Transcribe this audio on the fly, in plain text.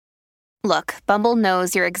Look, Bumble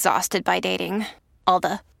knows you're exhausted by dating. All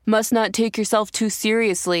the must not take yourself too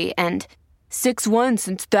seriously and 6'1"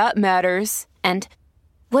 since that matters. And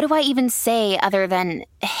what do I even say other than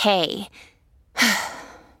hey?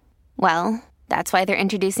 Well, that's why they're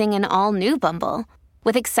introducing an all-new Bumble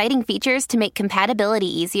with exciting features to make compatibility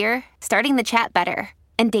easier, starting the chat better,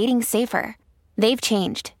 and dating safer. They've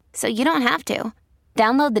changed, so you don't have to.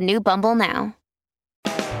 Download the new Bumble now.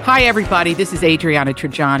 Hi, everybody. This is Adriana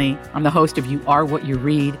Trajani. I'm the host of You Are What You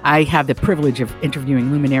Read. I have the privilege of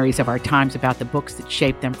interviewing luminaries of our times about the books that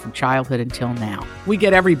shaped them from childhood until now. We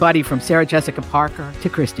get everybody from Sarah Jessica Parker to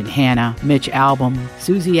Kristen Hanna, Mitch Albom,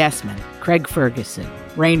 Susie Essman, Craig Ferguson,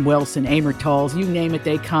 Rainn Wilson, Amor Tolls, you name it,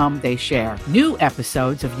 they come, they share. New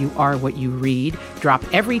episodes of You Are What You Read drop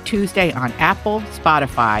every Tuesday on Apple,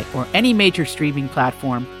 Spotify, or any major streaming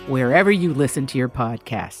platform wherever you listen to your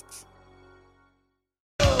podcasts.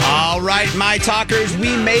 All right, my talkers,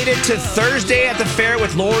 we made it to Thursday at the fair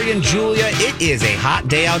with Lori and Julia. It is a hot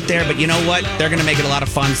day out there, but you know what? They're going to make it a lot of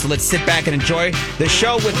fun. So let's sit back and enjoy the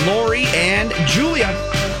show with Lori and Julia.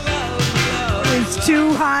 It's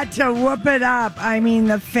too hot to whoop it up. I mean,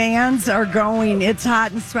 the fans are going. It's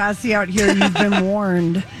hot and spicy out here. You've been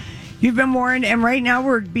warned. You've been warned. And right now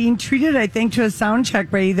we're being treated, I think, to a sound check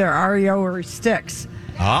by either Ario or Styx.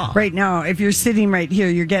 Ah. Right now, if you're sitting right here,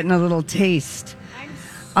 you're getting a little taste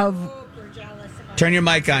of. Turn your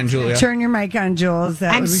mic on, Julia. Turn your mic on, Jules.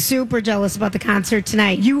 I'm super jealous about the concert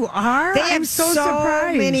tonight. You are? They have so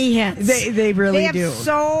surprised. Many hits. They really do. They have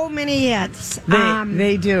so many hits.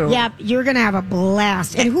 They do. Yep, you're going to have a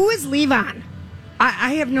blast. And who is Levon?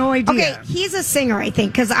 I have no idea. Okay, he's a singer, I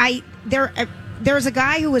think, because there's a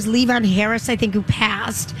guy who was Levon Harris, I think, who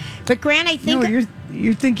passed. But Grant, I think... No,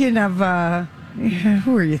 you're thinking of...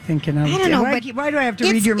 who are you thinking of? I don't know. Why do I have to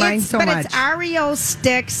read your mind so much? But it's Ario,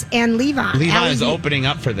 Styx, and Levon. Levon is opening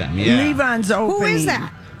up for them, yeah. Levon's opening. Who is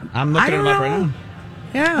that? I'm looking him up right now.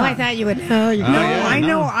 Yeah. Oh, I thought you would know. I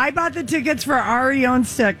know. I bought the tickets for Ario and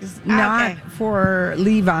Styx, not for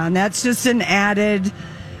Levon. That's just an added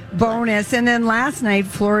bonus. And then last night,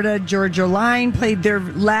 Florida Georgia Line played their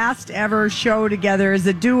last ever show together as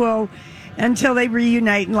a duo until they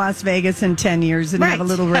reunite in Las Vegas in 10 years and have a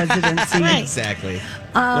little residency. Right. Exactly.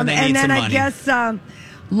 And then I guess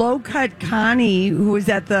Low Cut Connie, who was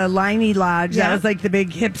at the Liney Lodge, that was like the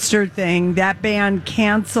big hipster thing. That band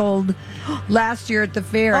canceled last year at the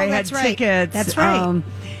fair. I had tickets. That's right.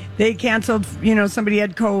 They canceled, somebody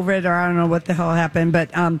had COVID or I don't know what the hell happened. But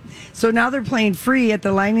so now they're playing free at the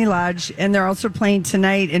Liney Lodge, and they're also playing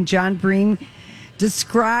tonight. And John Breen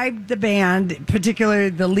described the band,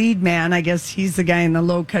 particularly the lead man. I guess he's the guy in the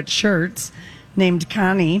low-cut shirts, named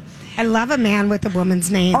Connie. I love a man with a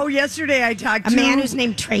woman's name. Oh, yesterday I talked to... A man who's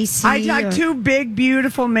named Tracy. I talked two big,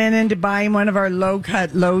 beautiful men into buying one of our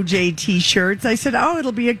low-cut, low-J T-shirts. I said,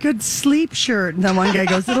 it'll be a good sleep shirt. And then one guy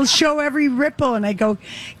goes, it'll show every ripple. And I go,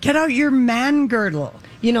 get out your man girdle.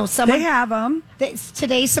 Someone... They have them.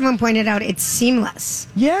 Today, someone pointed out it's seamless.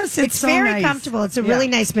 Yes, it's so very nice. Comfortable. It's a really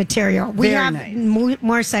nice material. We have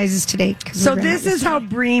more sizes today. So this is how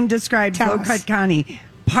Bream describes Low Cut Connie.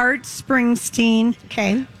 Part Springsteen.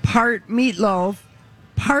 Okay. Part Meatloaf.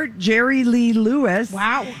 Part Jerry Lee Lewis.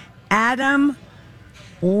 Wow. Adam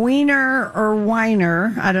Weiner or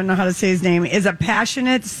Weiner, I don't know how to say his name, is a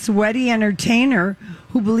passionate, sweaty entertainer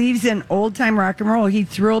who believes in old-time rock and roll. He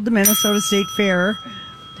thrilled the Minnesota State Fair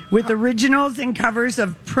with originals and covers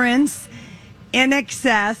of Prince,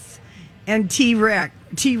 INXS, and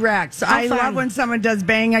T-Rex. I love when someone does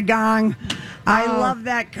Bang a Gong. I love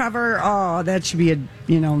that cover. Oh, that should be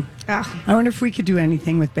I wonder if we could do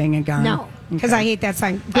anything with Bang a Gong. No, because I hate that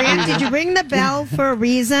song. Grant, did you ring the bell for a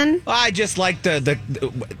reason? I just like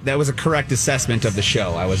that was a correct assessment of the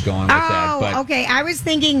show. I was going with that. But Okay. I was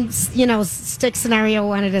thinking, Styx Scenario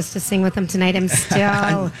wanted us to sing with them tonight. I'm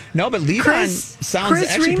still... No, but Levon sounds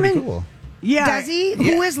actually pretty cool. Yeah. Does he?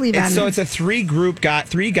 Who is Levon? So it's a three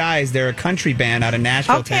guys. They're a country band out of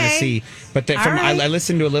Nashville, Tennessee. But I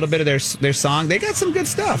listened to a little bit of their song. They got some good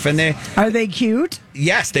stuff. And are they cute?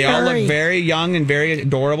 Yes, they all look very young and very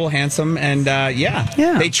adorable, handsome, and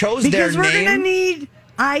they chose their name. Because we're going to need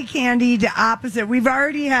eye candy to opposite. We've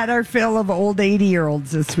already had our fill of old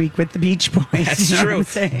 80-year-olds this week with the Beach Boys. That's true.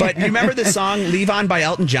 But you remember the song "Levon" by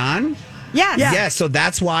Elton John? Yes. Yeah, so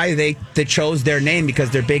that's why they chose their name,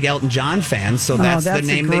 because they're big Elton John fans. So that's the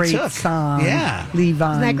name they took. Song. Yeah,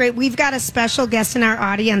 Levon. Isn't that great? We've got a special guest in our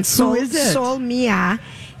audience, Sol Mia,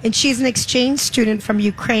 and she's an exchange student from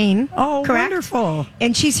Ukraine. Oh, correct? Wonderful!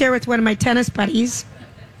 And she's here with one of my tennis buddies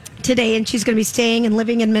today, and she's going to be staying and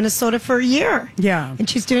living in Minnesota for a year. Yeah, and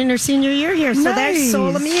she's doing her senior year here. So there's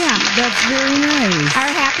Sol Mia. That's very nice. Our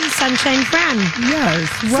happy sunshine friend. Yes.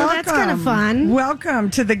 So that's kind of fun. Welcome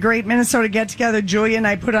to the Great Minnesota Get Together. Julia and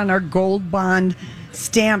I put on our Gold Bond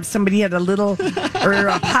stamp. Somebody had a little or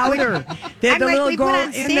a powder. They had I'm the like, little we put gold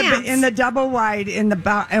on stamps. in the double wide in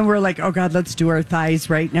the and we're like, oh God, let's do our thighs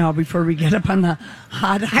right now before we get up on the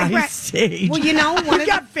hot high stage. Well, you know, we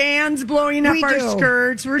got fans blowing up our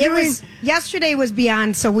skirts. Yesterday was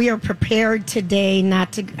beyond, so we are prepared today.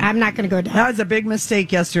 I'm not going to go down. That was a big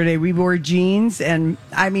mistake yesterday. We wore jeans, and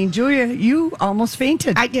I mean, Julia, you almost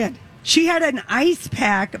fainted. I did. She had an ice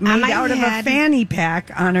pack made out of a fanny pack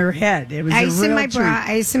on her head. It was ice a real in my treat. bra,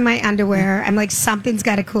 ice in my underwear. I'm like, something's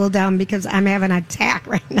got to cool down because I'm having an attack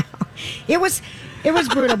right now. It was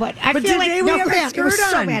brutal, but I But feel today like we have a it was skirt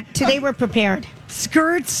so on. bad. Today we're prepared.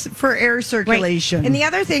 Skirts for air circulation. Right. And the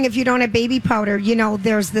other thing, if you don't have baby powder,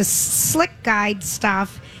 there's this Slick Guide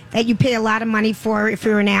stuff that you pay a lot of money for if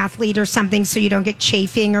you're an athlete or something, so you don't get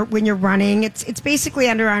chafing or when you're running. It's basically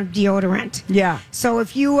underarm deodorant. Yeah. So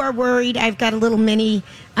if you are worried, I've got a little mini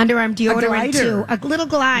underarm deodorant too. A little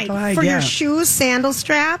glide for your shoes, sandal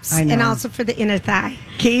straps, and also for the inner thigh.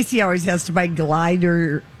 Casey always has to buy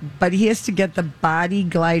glider, but he has to get the body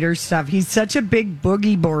glider stuff. He's such a big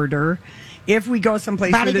boogie boarder. If we go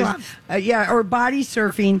someplace body where glove. or body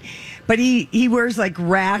surfing, but he wears like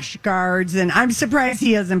rash guards, and I'm surprised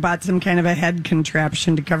he hasn't bought some kind of a head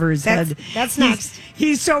contraption to cover his head. That's next.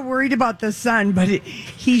 He's so worried about the sun, but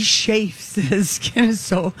he chafes. His skin is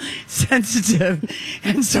so sensitive,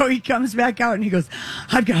 and so he comes back out and he goes,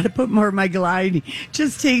 "I've got to put more of my glide." He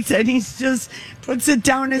just takes it and he's just puts it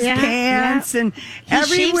down his pants and he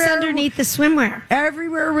everywhere shapes underneath the swimwear.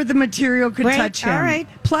 Everywhere where the material could touch him. All right.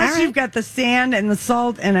 Plus, you've got the sand and the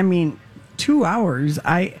salt, and I mean, 2 hours.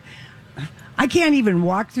 I can't even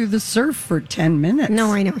walk through the surf for 10 minutes.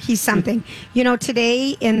 No, I know. He's something.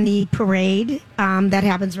 Today in the parade that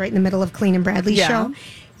happens right in the middle of Clean and Bradley's show,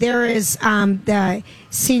 there is the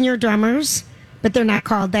senior drummers, but they're not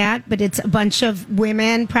called that, but it's a bunch of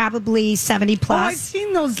women, probably 70 plus. Oh, I've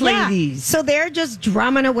seen those ladies. So they're just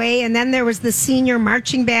drumming away, and then there was the senior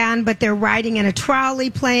marching band, but they're riding in a trolley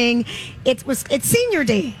playing. It's senior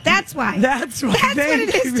day. That's why. That's what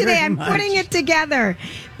it is today. I'm putting it together.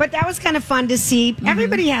 But that was kind of fun to see. Mm-hmm.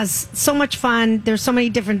 Everybody has so much fun. There's so many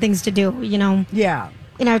different things to do, Yeah.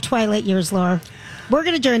 in our twilight years, Laura. We're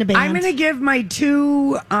going to join a band. I'm going to give my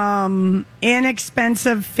 2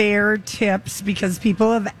 inexpensive fare tips because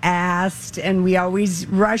people have asked, and we always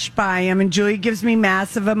rush by them. And Julie gives me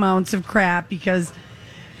massive amounts of crap because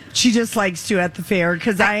she just likes to at the fair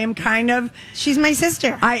because I am kind of... She's my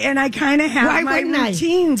sister. I kind of have Why my wouldn't I?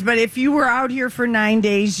 routines. But if you were out here for 9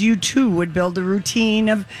 days, you too would build a routine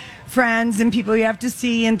of friends and people you have to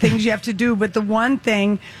see and things you have to do. But the one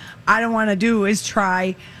thing I don't want to do is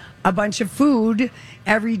try a bunch of food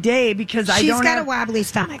every day because I don't have... She's got a wobbly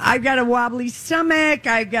stomach. I've got a wobbly stomach.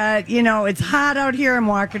 I've got, it's hot out here. I'm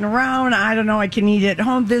walking around. I don't know. I can eat at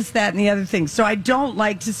home, this, that, and the other thing. So I don't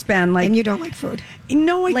like to spend And you don't like food?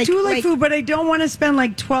 No, I do like food, but I don't want to spend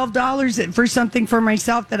like $12 for something for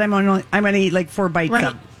myself that I'm going to eat like 4 bites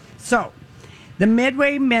of. So the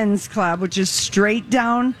Midway Men's Club, which is straight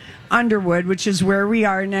down Underwood, which is where we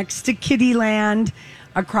are next to Kittyland,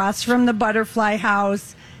 across from the Butterfly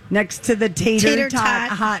House, next to the Tater Tot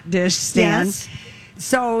hot dish stand. Yes.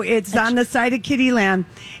 So it's on the side of Kittyland,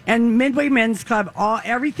 and Midway Men's Club.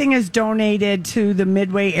 Everything is donated to the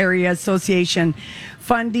Midway Area Association,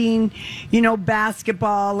 funding,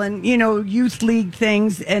 basketball and youth league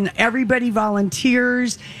things, and everybody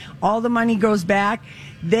volunteers. All the money goes back.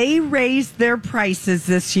 They raised their prices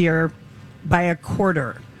this year by a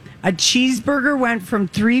quarter. A cheeseburger went from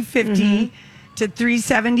 $3.50 to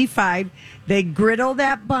 $3.75. They griddle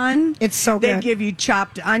that bun. It's so good. They give you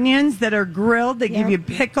chopped onions that are grilled. They give you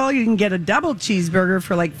pickle. You can get a double cheeseburger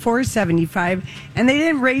for like $4.75. And they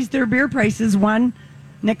didn't raise their beer prices 1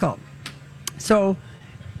 nickel. So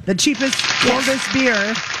the cheapest, coldest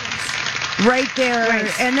beer right there.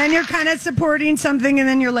 Right. And then you're kind of supporting something, and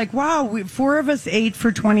then you're like, wow, 4 of us ate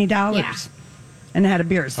for $20 and had a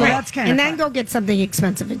beer. So that's kind of And fun. then go get something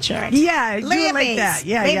expensive insurance. Yeah, do it like that.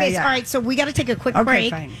 Yeah. All right, so we got to take a quick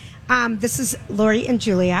break. Fine. This is Lori and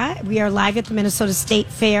Julia. We are live at the Minnesota State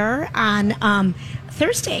Fair on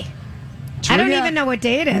Thursday. I don't even know what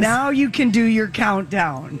day it is. Now you can do your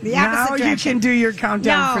countdown. Now you can do your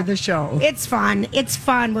countdown for the show. It's fun. It's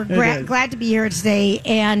fun. We're glad to be here today.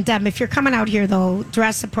 And if you're coming out here, though,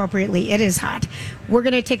 dress appropriately. It is hot. We're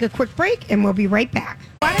going to take a quick break, and we'll be right back.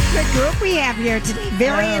 What a good group we have here today.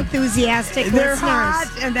 Very enthusiastic They're listeners.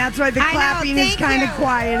 hot, and that's why the clapping is thank kind of you.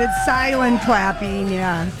 quiet. It's silent clapping,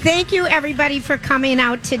 yeah. Thank you, everybody, for coming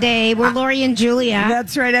out today. We're Lori and Julia.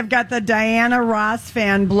 That's right. I've got the Diana Ross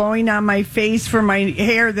fan blowing on my face for my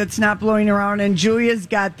hair that's not blowing around, and Julia's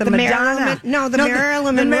got the Madonna.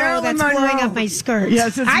 Marilyn Monroe that's blowing up my skirt.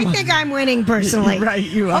 Yes, I think I'm winning personally. Right,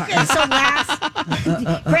 you are. Okay, so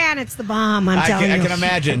Grant, it's the bomb. I'm telling I you. can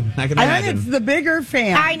imagine. I can I imagine. think it's the bigger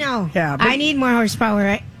fan. I know. Yeah, but I need more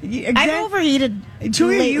horsepower. I'm overheated.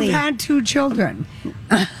 Julia, lately. you've had 2 children.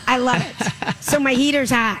 I love it. So my heater's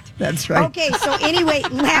hot. That's right. Okay, so anyway,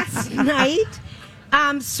 last night,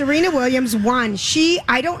 Serena Williams won.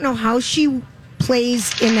 I don't know how she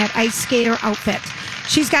plays in that ice skater outfit.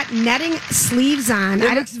 She's got netting sleeves on.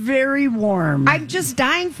 It looks very warm. I'm just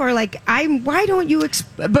dying for why don't you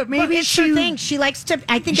but maybe it's her thing. She likes to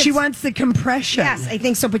I think she wants the compression. Yes, I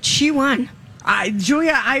think so, but she won.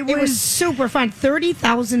 Julia, It was super fun.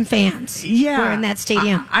 30,000 fans were in that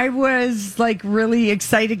stadium. I was really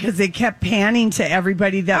excited because they kept panning to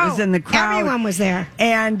everybody that was in the crowd. Everyone was there.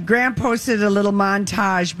 And Grant posted a little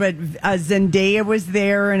montage, but Zendaya was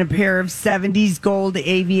there in a pair of 70s gold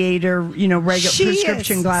aviator, regular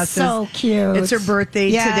prescription glasses. So cute. It's her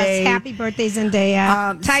birthday today. Happy birthday,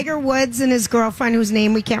 Zendaya. Tiger Woods and his girlfriend, whose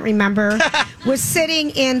name we can't remember, was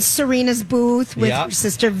sitting in Serena's booth with her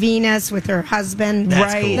sister Venus, with her husband.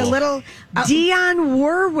 That's cool. The little Dionne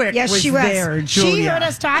Warwick was there, Julia. She heard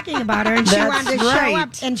us talking about her, and she That's wanted to right. show up,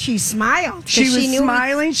 and she smiled. She was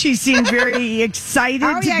smiling. She seemed very excited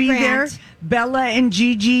to be Grant. there. Bella and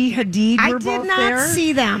Gigi Hadid were both there. I did not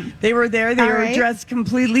see them. They were there. They All were right. dressed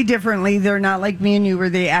completely differently. They're not like me and you, where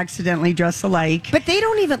they accidentally dress alike. But they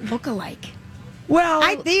don't even look alike. Well,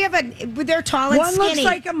 they're tall and one skinny. looks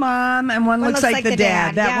like a mom and one looks like the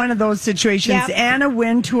dad. That Yep. one of those situations. Yep. Anna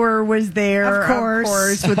Wintour was there, Of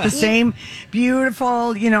course. with the same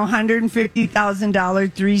beautiful, $150,000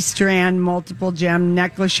 3-strand multiple gem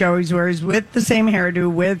necklace she always wears, with the same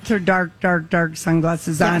hairdo, with her dark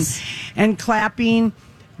sunglasses Yes. on, and clapping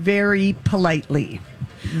very politely.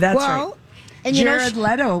 That's right. And Jared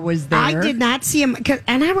Leto was there. I did not see him,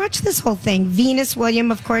 and I watched this whole thing. Venus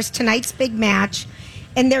Williams, of course, tonight's big match,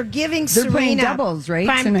 and they're giving They're Serena playing doubles, right,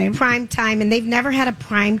 tonight? prime time, and they've never had a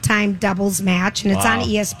prime time doubles match, and it's on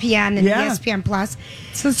ESPN and ESPN Plus.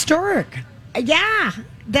 It's historic. Yeah,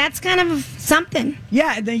 that's kind of something.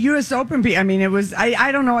 Yeah, the U.S. Open. I mean, it was.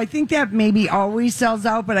 I don't know. I think that maybe always sells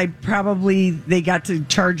out, but they got to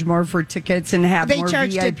charge more for tickets and have They more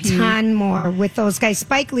charged VIP. a ton more with those guys.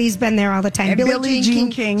 Spike Lee's been there all the time. And Billie Jean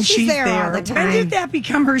King, she's there all the time. When did that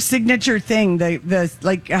become her signature thing? The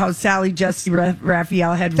like how Sally Jesse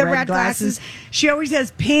Raphael had The red glasses. She always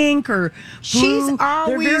has pink or blue. She's They're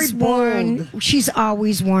always very worn. bold. She's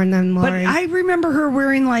always worn them, But Lauren. I remember her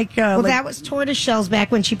wearing that was tortoise shells back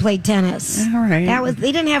when she played tennis. All right.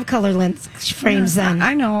 They didn't have color lens frames then.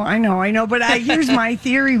 I know. But here's my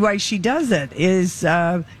theory why she does it is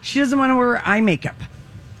she doesn't want to wear eye makeup.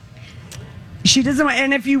 She doesn't want,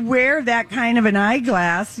 and if you wear that kind of an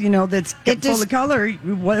eyeglass, that's full of color,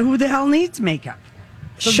 who the hell needs makeup?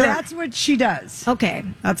 So Sure. that's what she does. Okay.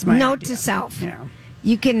 That's my note idea. to self. Yeah.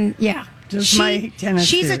 You can, Just my tennis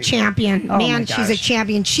She's a theory. champion. Oh, my Man, she's a gosh.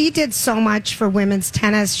 champion. She did so much for women's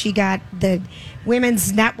tennis. She got the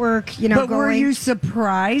women's network, But going. were you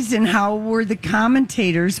surprised, and how were the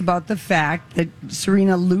commentators about the fact that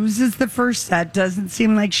Serena loses the first set, doesn't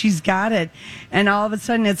seem like she's got it, and all of a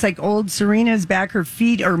sudden it's like old Serena's back, her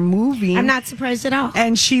feet are moving. I'm not surprised at all.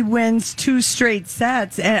 And she wins 2 straight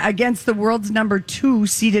sets against the world's number 2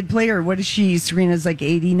 seeded player. What is she? Serena's like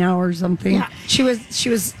 80 now or something. Yeah, she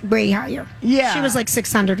was way higher. Yeah. She was like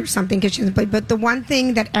 600 or something because she was played. But the one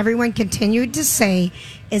thing that everyone continued to say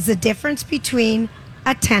is the difference between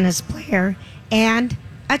a tennis player and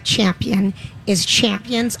a champion is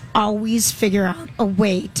champions always figure out a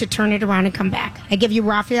way to turn it around and come back. I give you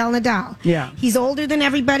Rafael Nadal. Yeah. He's older than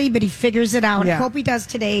everybody, but he figures it out. Yeah. I hope he does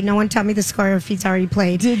today. No one tell me the score if he's already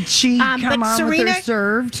played. Did she come but on with her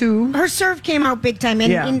serve too? Her serve came out big time,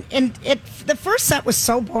 and, Yeah. and the first set was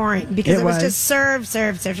so boring because It it was was. just serve.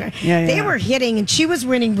 Yeah, They yeah. were hitting, and she was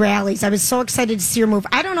winning rallies. I was so excited to see her move.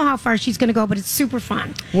 I don't know how far she's going to go, but it's super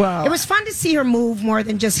fun. Wow. It was fun to see her move more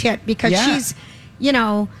than just hit because Yeah. she's,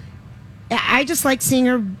 I just like seeing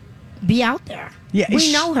her be out there. Yeah,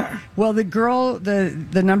 we know her. Well, the girl,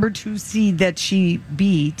 the number 2 seed that she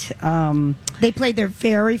beat, They played their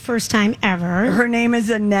very first time ever. her name is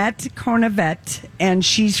Annette Konavet, and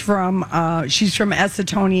she's from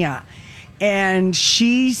Estonia, and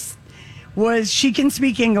she can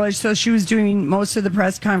speak English, so she was doing most of the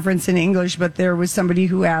press conference in English. But there was somebody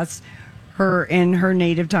who asked her in her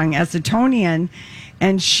native tongue, Estonian.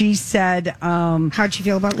 And she said, how'd she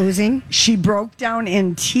feel about losing? She broke down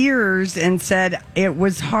in tears and said, it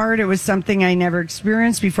was hard. It was something I never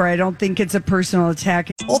experienced before. I don't think it's a personal attack.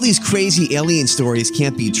 All these crazy alien stories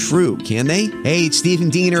can't be true, can they? Hey, it's Stephen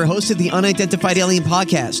Diener, host of the Unidentified Alien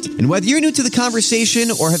Podcast. And whether you're new to the conversation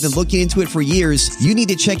or have been looking into it for years, you need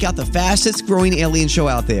to check out the fastest growing alien show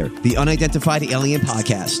out there, the Unidentified Alien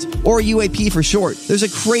Podcast, or UAP for short. There's a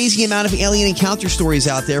crazy amount of alien encounter stories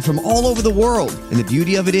out there from all over the world. And the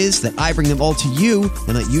beauty of it is that I bring them all to you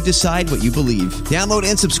and let you decide what you believe. Download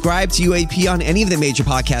and subscribe to UAP on any of the major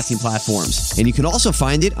podcasting platforms. And you can also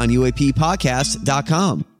find it on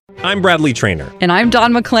UAPpodcast.com. I'm Bradley Trainer. And I'm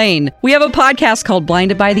Don McClain. We have a podcast called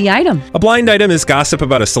Blinded by the Item. A blind item is gossip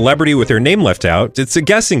about a celebrity with their name left out. It's a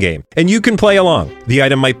guessing game, and you can play along. The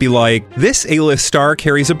item might be like, this A-list star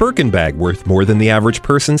carries a Birkin bag worth more than the average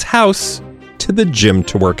person's house to the gym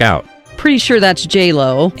to work out. Pretty sure that's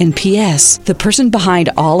J-Lo. And P.S. the person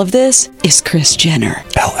behind all of this is Kris Jenner,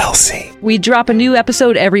 LLC. We drop a new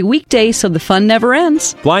episode every weekday so the fun never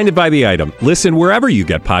ends. Blinded by the Item. Listen wherever you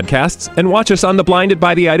get podcasts and watch us on the Blinded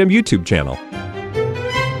by the Item YouTube channel.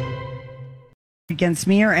 Against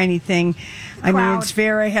me or anything. I mean, it's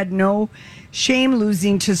fair. I had no shame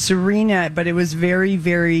losing to Serena, but it was very,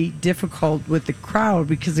 very difficult with the crowd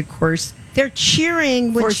because, of course, they're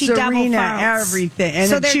cheering when she double faults. Everything. And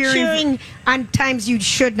so they're cheering on times you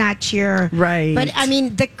should not cheer. Right. But, I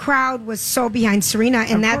mean, the crowd was so behind Serena,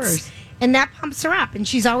 and that pumps her up, and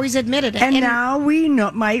she's always admitted it. And now we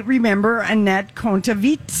might remember Annette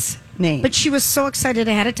Kontavit's name. But she was so excited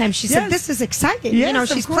ahead of time. She said, this is exciting. Yes, you know,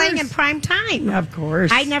 she's playing in prime time. Of course.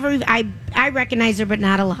 I recognize her, but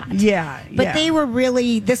not a lot. Yeah. But they were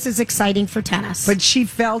really, this is exciting for tennis. But she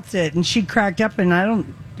felt it, and she cracked up,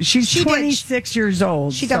 and she's 26 years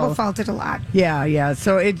old. She double faulted a lot. Yeah.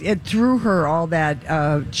 So it threw her all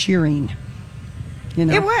that cheering. You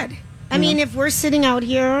know? It would. I mean, if we're sitting out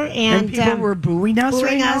here and people were booing us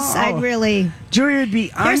right now, I'd really... Julia would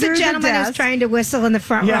be under the desk. Here's a gentleman who's trying to whistle in the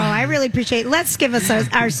front row. I really appreciate it. Let's give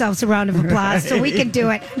ourselves a round of applause so we can do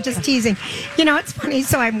it. I'm just teasing. You know, it's funny.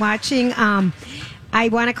 So I'm watching... I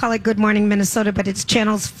want to call it Good Morning Minnesota, but it's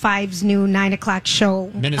Channel 5's new 9 o'clock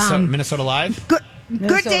show. Minnesota Live?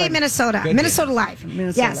 Good Day, Minnesota. Minnesota Live.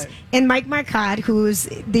 Yes. And Mike Marcotte, who's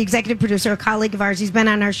the executive producer, a colleague of ours, he's been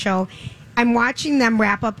on our show. I'm watching them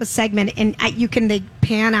wrap up a segment, and they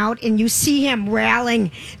pan out, and you see him rallying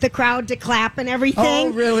the crowd to clap and everything.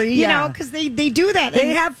 Oh, really? You know, because they do that.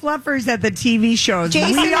 They have fluffers at the TV shows.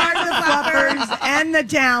 Jason we are the fluffers and the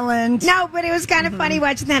talent. No, but it was kind of funny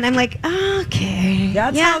watching that. I'm like, okay.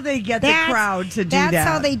 That's how they get the crowd to do that. That's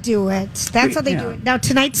how they do it. That's how they do it. Now,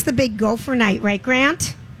 tonight's the big Gopher night, right,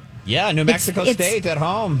 Grant? Yeah, New Mexico State at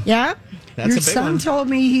home. Yeah. That's Your a big son one. told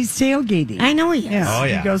me he's tailgating. I know he is. Yeah. Oh,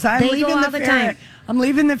 yeah. He goes, I'm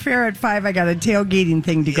leaving the fair at 5. I got a tailgating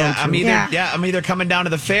thing to go to. I'm either coming down to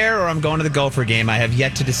the fair or I'm going to the Gopher game. I have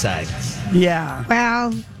yet to decide. Yeah.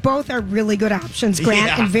 Well, both are really good options,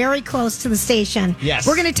 Grant, and very close to the station. Yes.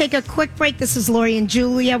 We're going to take a quick break. This is Lori and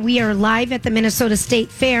Julia. We are live at the Minnesota State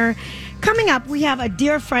Fair. Coming up, we have a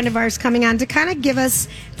dear friend of ours coming on to kind of give us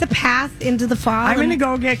the path into the fall. I'm going to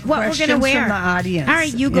go get questions from the audience. All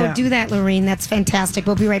right, you go do that, Lorene. That's fantastic.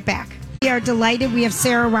 We'll be right back. We are delighted. We have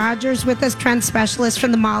Sarah Rogers with us, trend specialist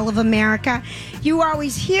from the Mall of America. You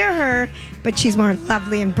always hear her, but she's more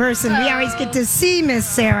lovely in person. We always get to see Miss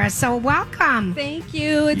Sarah, so welcome. Thank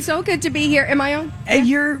you. It's so good to be here. Am I on?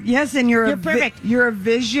 You're perfect. You're a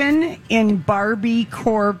vision in Barbie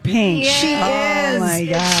core paint. She is. Oh my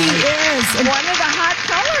God. She is. One of the hot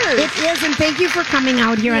colors. It is, and thank you for coming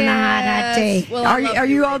out here on the hot day. Well, are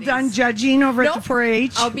you all done judging over at the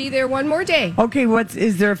 4-H? I'll be there one more day. Okay,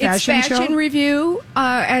 is there a fashion show? Fashion review,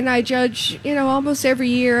 and I judge, almost every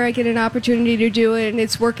year I get an opportunity to do it, and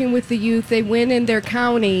it's working with the youth. They win in their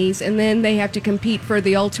counties, and then they have to compete for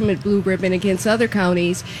the ultimate blue ribbon against other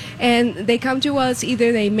counties. And they come to us,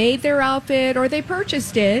 either they made their outfit or they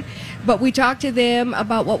purchased it, but we talk to them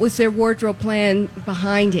about what was their wardrobe plan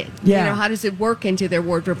behind it. Yeah. How does it work into their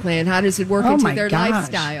wardrobe plan? How does it work into their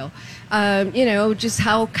lifestyle? Just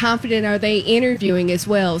how confident are they interviewing as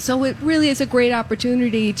well? So it really is a great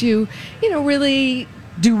opportunity to, really...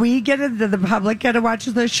 Do we the public get to watch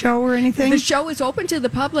the show or anything? The show is open to the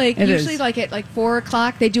public. Usually at 4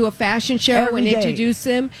 o'clock, they do a fashion show and introduce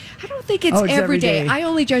them. I don't think it's every day. I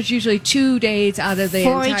only judge usually 2 days out of the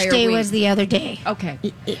entire week. 4-H day was the other day. Okay.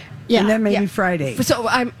 Yeah. And then maybe Friday. So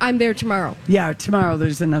I'm there tomorrow. Yeah, tomorrow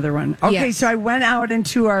there's another one. Okay, so I went out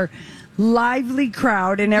into our lively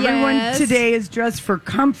crowd, and everyone Yes. today is dressed for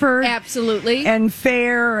comfort. Absolutely. And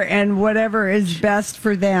fair and whatever is best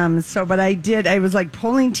for them. So, but I was like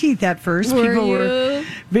pulling teeth at first. Were People you? were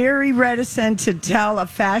very reticent to tell a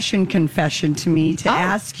fashion confession to me, to Oh.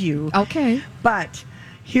 ask you. Okay. But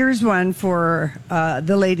here's one for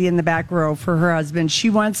the lady in the back row for her husband. She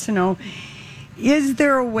wants to know, is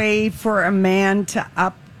there a way for a man to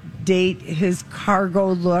update his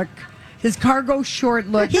cargo look? His cargo short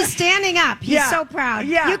look. He's standing up. He's so proud.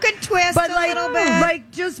 Yeah. You could twist but a little bit.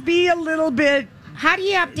 Like, just be a little bit How do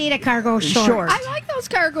you update a cargo short? I like those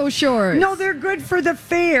cargo shorts. No, they're good for the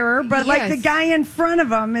fair, but like the Yes. guy in front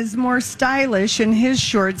of him is more stylish in his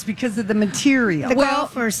shorts because of the material. The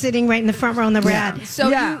golfer sitting right in the front row in the red.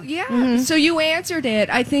 So so you answered it.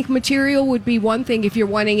 I think material would be one thing if you're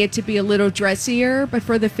wanting it to be a little dressier, but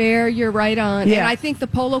for the fair, you're right on. Yeah. And I think the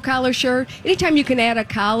polo collar shirt, anytime you can add a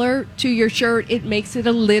collar to your shirt, it makes it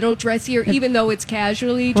a little dressier, even though it's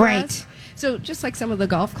casually dressed. Right. So just like some of the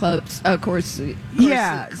golf clubs, of course.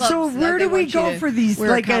 Yeah. clubs, So where they do we want you go to for these? wear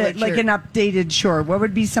Like collared shirt. an updated short? What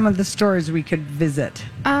would be some of the stores we could visit?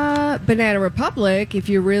 Banana Republic, if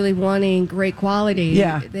you're really wanting great quality,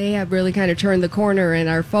 Yeah. they have really kind of turned the corner and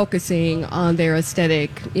are focusing on their aesthetic,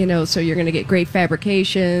 so you're going to get great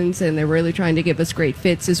fabrications, and they're really trying to give us great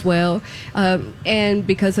fits as well. And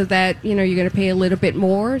because of that, you're going to pay a little bit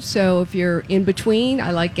more. So if you're in between,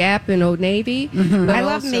 I like Gap and Old Navy. Mm-hmm. But I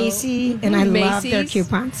love also- Macy, and I love their Macy's.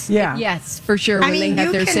 coupons. Yeah. Yes, for sure, I when mean, they have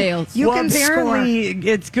you their can- sales. you well, can apparently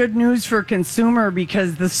it's good news for consumer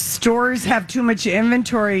because the stores have too much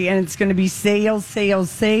inventory and it's going to be sales.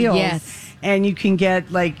 Yes. And you can get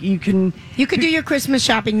You could do your Christmas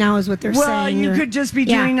shopping now, is what they're saying. Well, you Or- could just be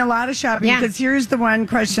Yeah. doing a lot of shopping Yeah. because here's the one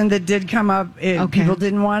question that did come up. People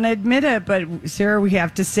didn't want to admit it, but Sarah, we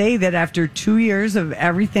have to say that after 2 years of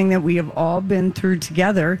everything that we have all been through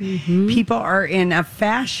together, people are in a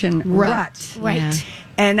fashion rut. Right. Yeah.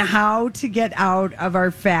 And how to get out of our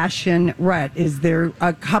fashion rut? Is there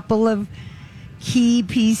a couple of key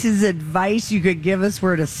pieces of advice you could give us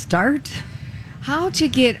where to start? How to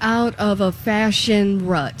get out of a fashion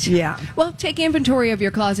rut. Yeah. Well, take inventory of your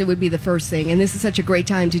closet would be the first thing. And this is such a great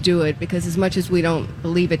time to do it because as much as we don't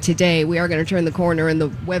believe it today, we are going to turn the corner and the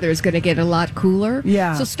weather is going to get a lot cooler.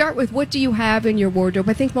 Yeah. So start with what do you have in your wardrobe?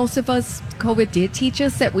 I think most of us, COVID did teach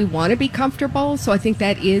us that we want to be comfortable. So I think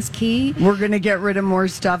that is key. We're going to get rid of more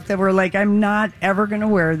stuff that we're like, I'm not ever going to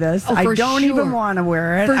wear this. Oh, I for don't sure. even want to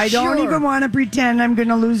wear it. For I don't sure. even want to pretend I'm going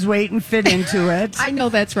to lose weight and fit into it. I know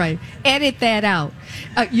that's right. Edit that out.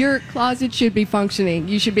 Your closet should be functioning.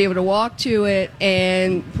 You should be able to walk to it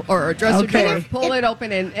or a dresser Okay. drawer, pull it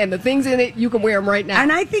open, and the things in it, you can wear them right now.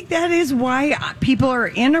 And I think that is why people are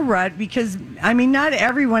in a rut because, I mean, not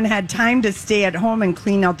everyone had time to stay at home and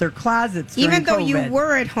clean out their closets. Even during though you COVID.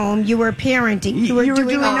 were at home, you were parenting. You were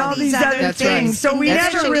doing all these other That's things. right. So we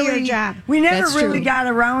That's never true. really, Your job. we never That's really true. got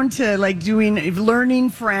around to like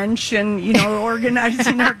learning French and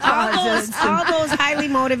organizing our closets. all those highly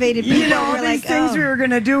motivated people. All were these like, things oh. we were going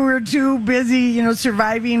to do. We were too busy,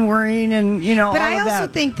 surviving, worrying, and all But of I also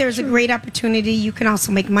that. think there's a great opportunity. You can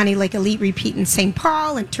also make money like Elite Repeat in St.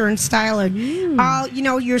 Paul and Turnstile or all,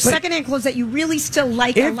 your secondhand clothes that you really still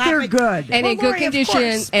like a if lot. they're but- good. and Well, in good Lori, of condition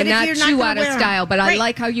course, and but if not you're too gonna out of wear 'em- style. But I Right.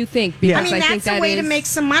 like how you think I because mean, I that's think that a way to is- make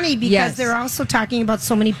some money because Yes. they're also talking about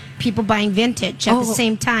so many people buying vintage at the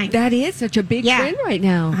same time. That is such a big Yeah. trend right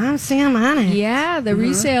now. I'm saying I'm on it. Yeah, the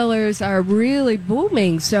resellers are really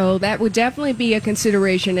booming. So that would definitely be a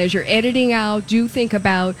consideration as you're editing out. Do think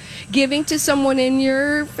about giving to someone in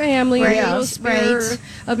your family. Right, A little sphere right.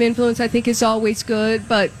 of influence, I think, is always good.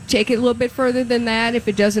 But take it a little bit further than that. If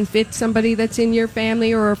it doesn't fit somebody that's in your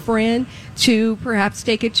family or a friend, to perhaps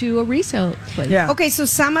take it to a resale place. Yeah. Okay, so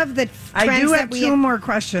some of the I trends do that have we two more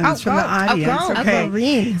questions from the audience. go. Okay.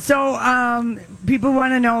 Maureen. So, people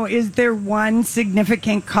want to know, is there one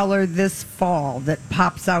significant color this fall that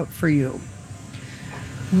pops out for you?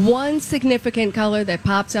 One significant color that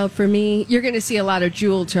pops out for me, you're going to see a lot of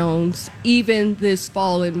jewel tones, even this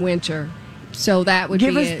fall and winter. So that would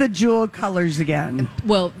Give be us it. the jewel colors again.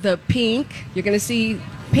 Well, the pink, you're going to see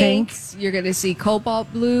pinks, you're going to see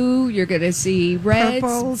cobalt blue, you're going to see reds,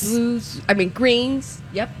 Purples. blues, greens,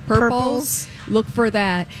 purples. Purples. Look for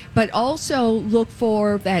that. But also look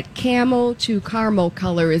for that camel to caramel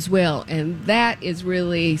color as well. And that is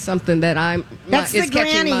really something that That's is the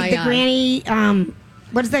catching granny. my The eye. granny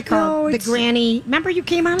What is that called? No, the granny. Remember you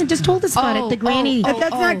came on and just told us about it. The granny.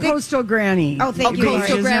 That's not Coastal Granny. Oh, thank you. Coastal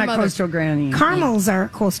It's not Grandmother. Coastal Granny. Caramels are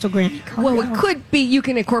Coastal Granny. Well, it could be. You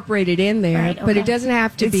can incorporate it in there, Right, but okay. it doesn't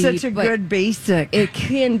have to It's be. such a but good basic. It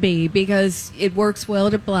can be because it works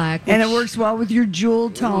well to black. And it which- works well with your jewel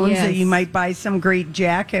tones that Yes. you might buy some great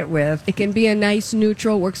jacket with. It can be a nice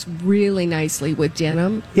neutral. Works really nicely with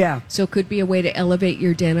denim. Yeah. So it could be a way to elevate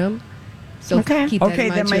your denim. So Okay. keep that Okay, in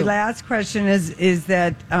mind then my too. last question is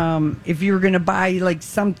that if you were going to buy like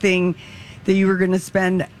something that you were going to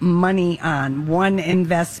spend money on, one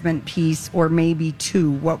investment piece or maybe two,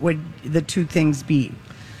 what would the two things be?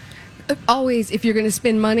 Always, if you're going to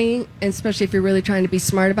spend money, and especially if you're really trying to be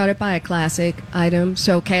smart about it, buy a classic item.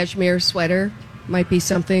 So cashmere sweater might be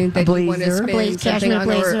something that you want to blazer? spend something Cashmere on,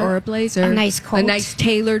 blazer. or a blazer, A nice coat. a nice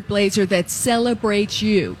tailored blazer that celebrates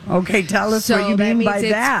you. Okay, tell us So what you that mean means by it's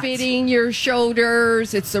that. fitting your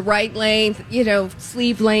shoulders. It's the right length,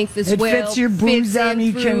 sleeve length as It well. fits your boobs in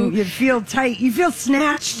on. through. You feel tight. You feel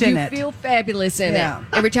snatched in You it. feel fabulous in Yeah. it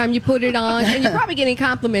every time you put it on, and you're probably getting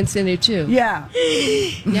compliments in it too. Yeah.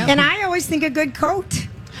 Yep. And I always think a good coat.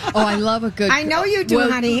 Oh, I love a good. I know you do,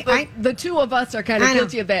 honey. The two of us are kind of I know.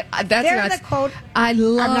 guilty of that. That's They're not the coat. I not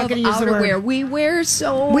love gonna use the outerwear. word. We wear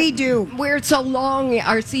so. We do. Wear it so long.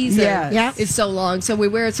 Our season Yes. Yep. is so long, so we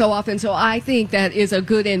wear it so often. So I think that is a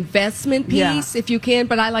good investment piece Yeah. if you can.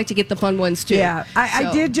 But I like to get the fun ones too. Yeah, I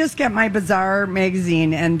So- did just get my Bazaar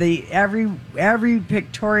magazine, and the every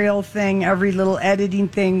pictorial thing, every little editing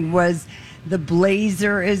thing was the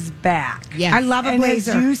blazer is back. Yes. I love a And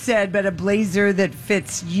blazer. as you said, but a blazer that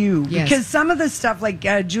fits you. Yes. Because some of the stuff, like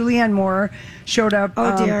Julianne Moore showed up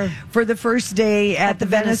Oh, dear. for the first day at the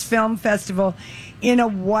Venice Venice. Film Festival in a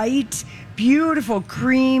white, beautiful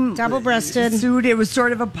cream Double-breasted. suit. It was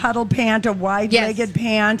sort of a puddle pant, a wide-legged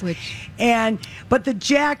pant. But the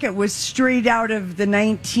jacket was straight out of the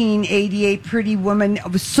 1988 Pretty Woman.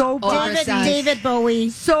 It was so Oversized. David Bowie.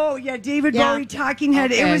 so David Yeah. Bowie talking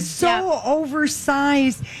head. It Okay. was so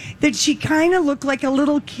oversized that she kind of looked like a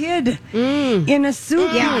little kid in a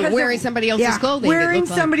suit. Yeah. because wearing it- somebody else's Yeah. clothing. it Wearing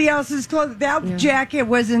looked like. somebody else's clothes. That jacket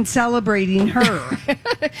wasn't celebrating her.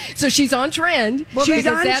 So she's on trend. She's because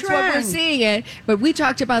on that's what we're trend. seeing it. But we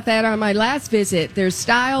talked about that on my last visit. There's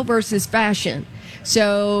style versus fashion.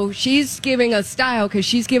 So she's giving us style because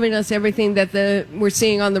she's giving us everything that we're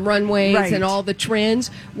seeing on the runways Right. and all the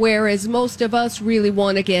trends. Whereas most of us really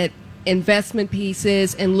want to get investment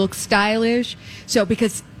pieces and look stylish. So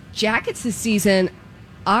because jackets this season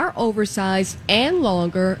are oversized and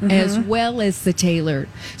longer as well as the tailored.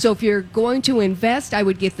 So if you're going to invest, I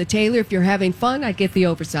would get the tailored. If you're having fun, I'd get the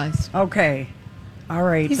oversized. Okay. All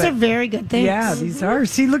right. These but- are very good things. Yeah, these are.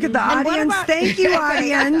 See, look at the And what audience. about- Thank you,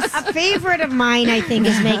 audience. A favorite of mine, I think,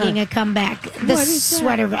 is making a comeback. The What is that?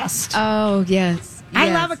 sweater vest. Oh, yes. I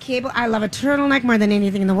Yes. love a cable. I love a turtleneck more than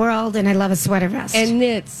anything in the world, and I love a sweater vest. And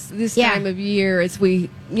knits this Yeah. time of year as we,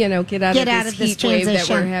 get out Get of out this of this heat wave that we're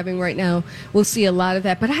transition. having right now. We'll see a lot of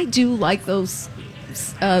that. But I do like those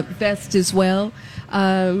vests as well.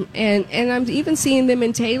 And I'm even seeing them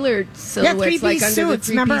in tailored silhouettes, three-piece like under suits.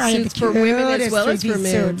 the Remember, I three-piece had suits the for women as cutest well as for three-piece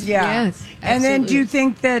men. suits. Yeah. Yes, And then do you absolutely.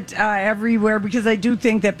 think that everywhere, because I do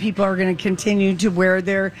think that people are going to continue to wear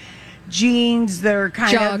their jeans, their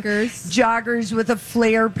kind Joggers. of joggers with a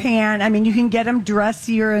flare pant. I mean, you can get them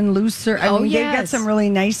dressier and looser. I Oh, mean, they've got yes. some really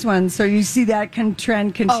nice ones. So you see that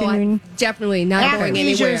trend continuing. Definitely not going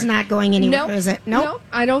anywhere. Athleisure's not going anywhere, No, is it? No, Nope.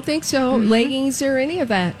 I don't think so. Leggings or any of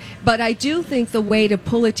that. But I do think the way to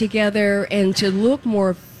pull it together and to look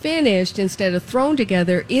more finished instead of thrown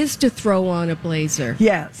together is to throw on a blazer.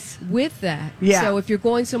 Yes. With that. Yeah. So if you're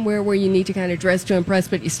going somewhere where you need to kind of dress to impress,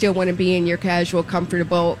 but you still want to be in your casual,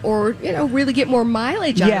 comfortable, or, really get more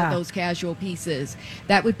mileage out Yeah. of those casual pieces,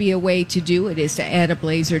 that would be a way to do it, is to add a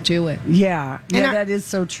blazer to it. Yeah. Yeah, are- that is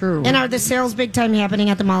so true. And are the sales big time happening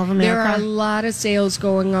at the Mall of There America? are a lot of sales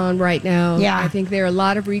going on right now. Yeah. I think there are a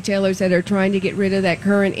lot of retailers that are trying to get rid of that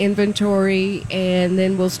current inventory, and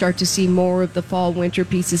then we'll start to see more of the fall winter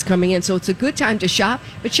pieces coming in. So it's a good time to shop,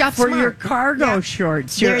 but shop for smart. your cargo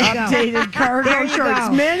shorts, your There you go. updated cargo There you shorts,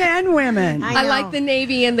 go. men and women. I know. like the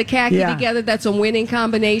navy and the khaki Yeah. together. That's a winning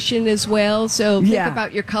combination as well. So think Yeah.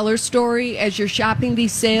 about your color story as you're shopping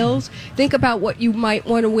these sales. Think about what you might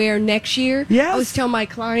want to wear next year. Yes. I always tell my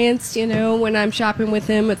clients, when I'm shopping with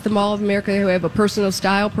them at the Mall of America, who have a personal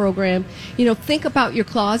style program, think about your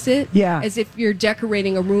closet Yeah. as if you're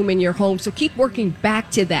decorating a room in your home. So keep working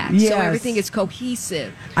back to that Yes. so everything is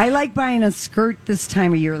cohesive. I like buying a skirt this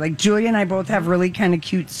time of year. Like Julia and I both have really kind of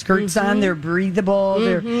cute skirts on. They're breathable.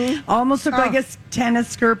 They're almost look like a tennis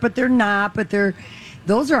skirt, but they're not. But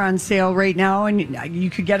those are on sale right now, and you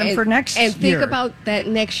could get them for next year. And think about that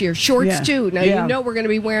next year. Shorts, too. Now, you know we're going to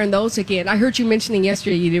be wearing those again. I heard you mentioning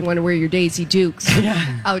yesterday you didn't want to wear your Daisy Dukes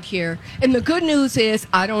out here. And the good news is,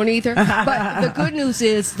 I don't either, but the good news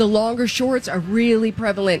is the longer shorts are really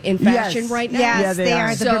prevalent in fashion right now. Yes, they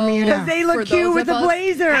are. The Bermuda. Because they look cute with the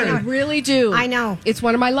blazer. I really do. I know. It's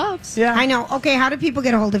one of my loves. Yeah. I know. Okay, how do people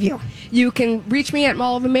get a hold of you? You can reach me at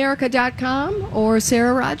mallofamerica.com or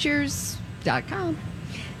sararogers.com.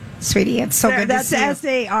 Sweetie, it's so good to see you. That's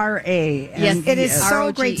SARA. Yes, it is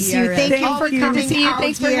so great to see you. Thank you for coming out.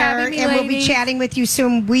 Thanks for having me, and we'll be chatting with you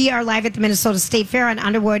soon. We are live at the Minnesota State Fair on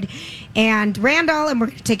Underwood and Randall, and we're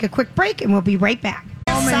going to take a quick break, and we'll be right back.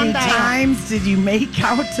 How many times did you make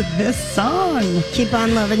out to this song? Keep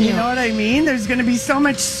on loving you. You know what I mean? There's going to be so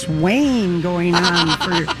much swaying going on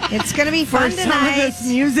it's going to be fun for some of this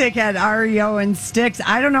music at REO and Styx.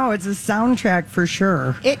 I don't know. It's a soundtrack for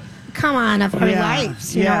sure. Come on, of our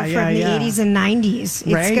lives, from the 80s and 90s.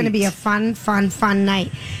 It's going to be a fun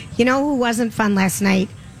night. You know who wasn't fun last night?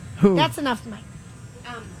 Who? That's enough, Mike.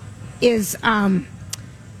 Is the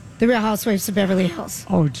Real Housewives of Beverly Hills.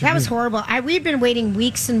 Oh, geez. That was horrible. We've been waiting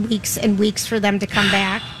weeks and weeks and weeks for them to come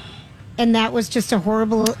back, and that was just a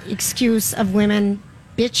horrible excuse of women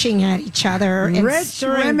bitching at each other and rich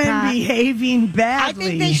women behaving badly. I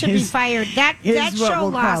think they should be fired. That show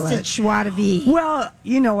lost its joie de vivre. Well,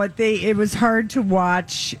 you know what? It was hard to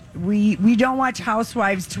watch. We don't watch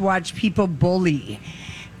Housewives to watch people bully,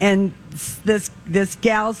 and this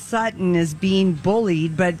gal Sutton is being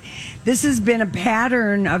bullied. But this has been a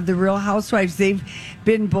pattern of the Real Housewives. They've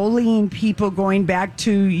been bullying people going back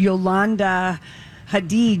to Yolanda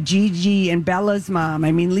Hadid, Gigi, and Bella's mom.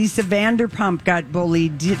 I mean, Lisa Vanderpump got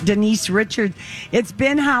bullied. Denise Richards. It's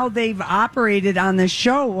been how they've operated on the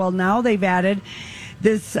show. Well, now they've added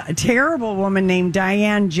this terrible woman named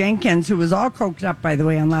Diane Jenkins, who was all coked up, by the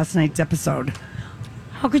way, on last night's episode.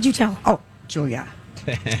 How could you tell? Oh, Julia.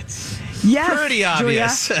 Yes, pretty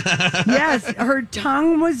obvious. Yes, her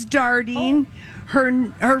tongue was darting.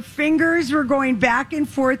 Her fingers were going back and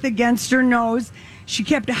forth against her nose. She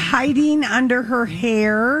kept hiding under her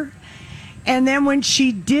hair. And then when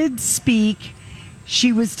she did speak,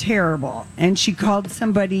 she was terrible. And she called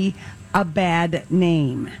somebody a bad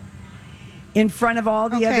name in front of all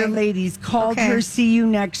the other ladies, called her see you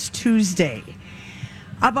next Tuesday,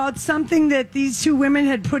 about something that these two women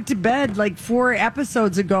had put to bed like 4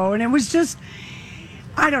 episodes ago. And it was just,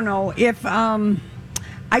 I don't know, if I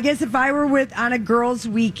guess if I were on a girls'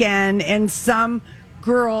 weekend and some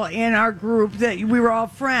girl in our group that we were all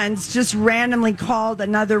friends just randomly called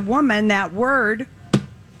another woman that word,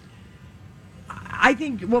 I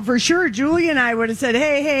think, well, for sure, Julie and I would have said,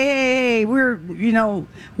 hey, we're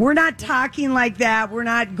not talking like that. We're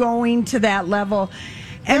not going to that level.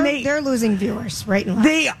 And they're losing viewers right now.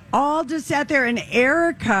 They all just sat there, and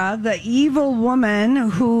Erica, the evil woman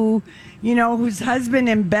whose husband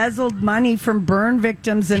embezzled money from burn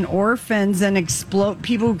victims and orphans and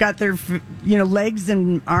people who got their legs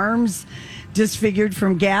and arms disfigured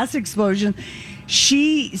from gas explosion.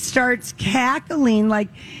 She starts cackling like,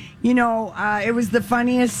 it was the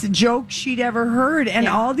funniest joke she'd ever heard. And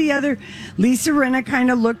all the other, Lisa Rinna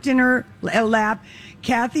kind of looked in her lap.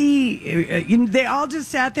 Kathy, they all just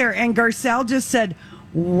sat there, and Garcelle just said,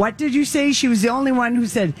 "What did you say?" She was the only one who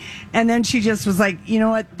said, and then she just was like, "You know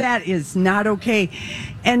what? That is not okay."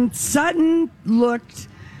 And Sutton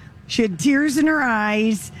she had tears in her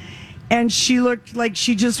eyes, and she looked like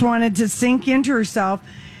she just wanted to sink into herself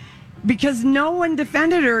because no one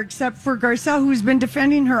defended her except for Garcelle, who's been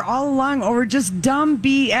defending her all along over just dumb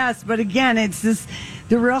BS. But again, it's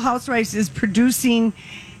the Real Housewives is producing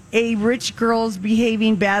a rich girls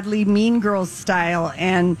behaving badly, mean girls style.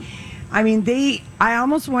 And I mean, I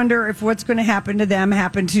almost wonder if what's going to happen to them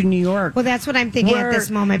happened to New York. Well, that's what I'm thinking at this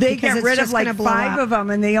moment. They get rid of like 5 of them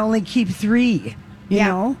and they only keep 3, you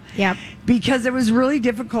know? Yep. Because it was really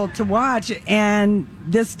difficult to watch. And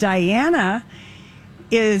this Diana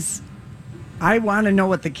I want to know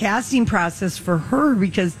what the casting process for her,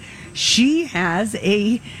 because she has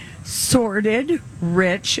a sordid,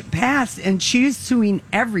 rich past, and she's suing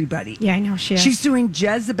everybody. Yeah, I know she is. She's suing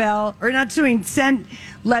Jezebel, or not suing, sent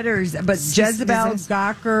letters, but Jezebel,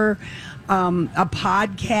 Gawker, a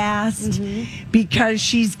podcast, because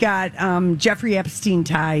she's got Jeffrey Epstein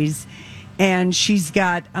ties, and she's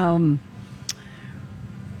got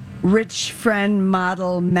rich friend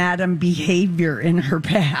model madam behavior in her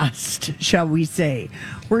past, shall we say,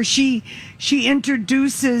 where she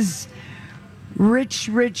introduces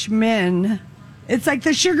rich men It's like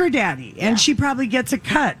the sugar daddy, and she probably gets a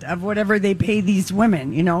cut of whatever they pay these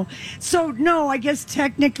women, you know? So, no, I guess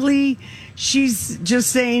technically she's just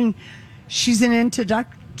saying she's an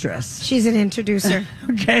introductress. She's an introducer.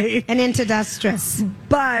 Okay. An introductress.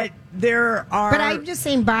 But there are... But I'm just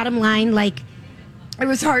saying, bottom line, like... It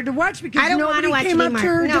was hard to watch because I don't want to watch came up to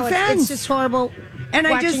her defense. It's just horrible. And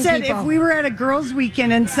I just said, people. if we were at a girls'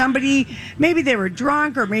 weekend and somebody, maybe they were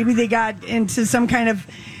drunk or maybe they got into some kind of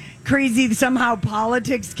crazy, somehow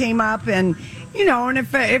politics came up, and, you know, and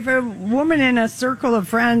if a woman in a circle of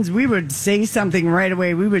friends, we would say something right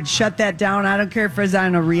away. We would shut that down. I don't care if it's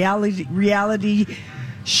on a reality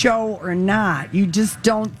show or not. You just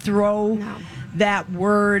don't throw that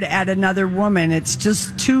word at another woman. It's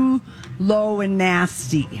just too low and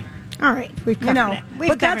nasty. All right, we've covered it.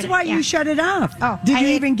 But that's why you shut it off. Oh, did you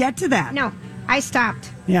even get to that? No, I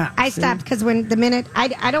stopped. Yeah, I stopped because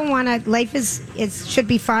I don't want to. Life should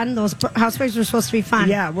be fun. Those housewives were supposed to be fun.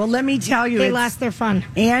 Yeah, well, let me tell you, they lost their fun.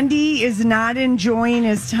 Andy is not enjoying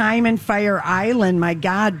his time in Fire Island. My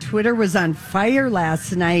God, Twitter was on fire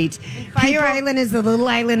last night. Fire Island is the little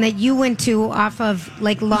island that you went to off of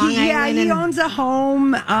like Long Island. Yeah, he owns a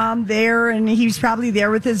home there, and he's probably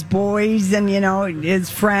there with his boys and his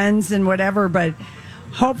friends and whatever. But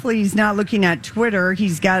hopefully he's not looking at Twitter.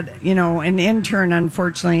 He's got, an intern,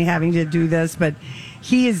 unfortunately, having to do this. But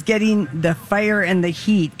he is getting the fire and the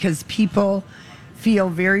heat because people feel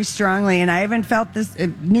very strongly. And I haven't felt this.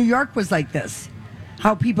 New York was like this.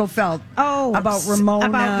 How people felt about Ramona.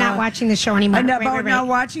 About not watching the show anymore. And about not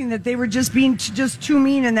watching, that they were just being just too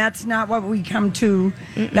mean. And that's not what we come to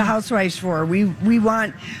the Housewives for. We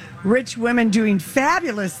want rich women doing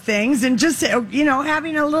fabulous things and just,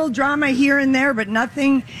 having a little drama here and there, but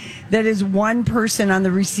nothing that is one person on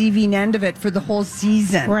the receiving end of it for the whole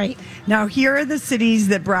season. Right. Now, here are the cities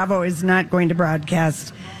that Bravo is not going to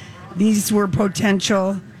broadcast. These were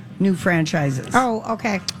potential new franchises. Oh,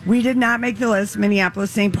 okay. We did not make the list,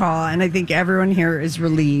 Minneapolis, St. Paul, and I think everyone here is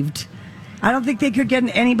relieved. I don't think they could get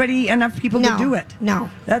enough people to do it. No.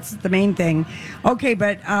 That's the main thing. Okay,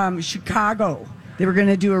 but Chicago. They were going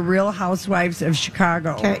to do a Real Housewives of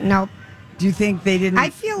Chicago. Okay, nope. Do you think they didn't?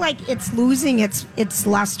 I feel like it's losing its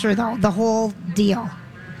luster, though, the whole deal.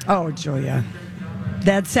 Oh, Julia.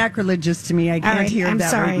 That's sacrilegious to me. I can't hear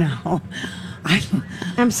that right now.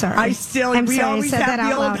 I'm sorry. We always have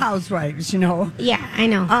the old housewives, Yeah, I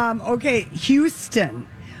know. Okay, Houston.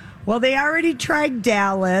 Well, they already tried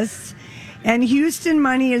Dallas, and Houston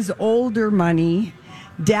money is older money.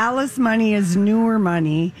 Dallas money is newer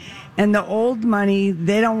money. And the old money,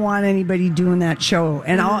 they don't want anybody doing that show.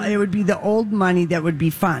 And it would be the old money that would be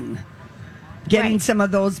fun. Getting some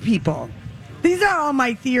of those people. These are all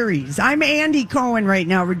my theories. I'm Andy Cohen right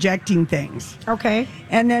now, rejecting things. Okay.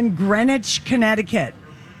 And then Greenwich, Connecticut.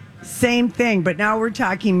 Same thing. But now we're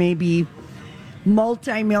talking maybe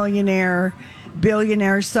multimillionaire,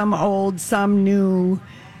 billionaire, some old, some new.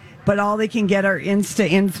 But all they can get are Insta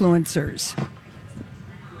influencers.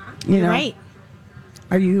 Right.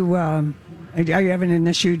 Are you having an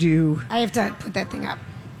issue? I have to put that thing up.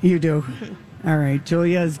 You do. All right.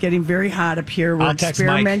 Julia is getting very hot up here. We're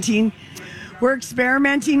experimenting. We're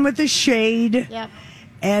experimenting with the shade. Yep.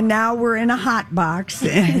 And now we're in a hot box.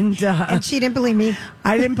 And, and she didn't believe me.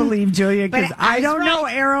 I didn't believe Julia because I don't know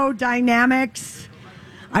aerodynamics.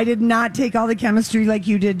 I did not take all the chemistry like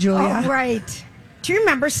you did, Julia. Oh, right. Do you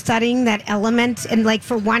remember studying that element? And like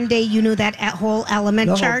for one day, you knew that whole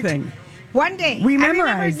element chart? The whole thing. One day. We I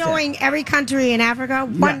memorized remember knowing every country in Africa.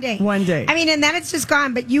 One day. I mean, and then it's just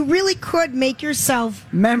gone. But you really could make yourself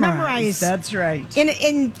memorize. That's right.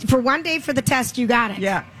 In for one day for the test, you got it.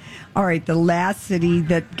 Yeah. All right. The last city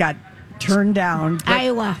that got turned down.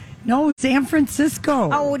 Iowa. No, San Francisco.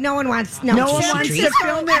 Oh, no one wants. No one wants to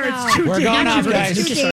film there. It's too dangerous. We're going off, guys.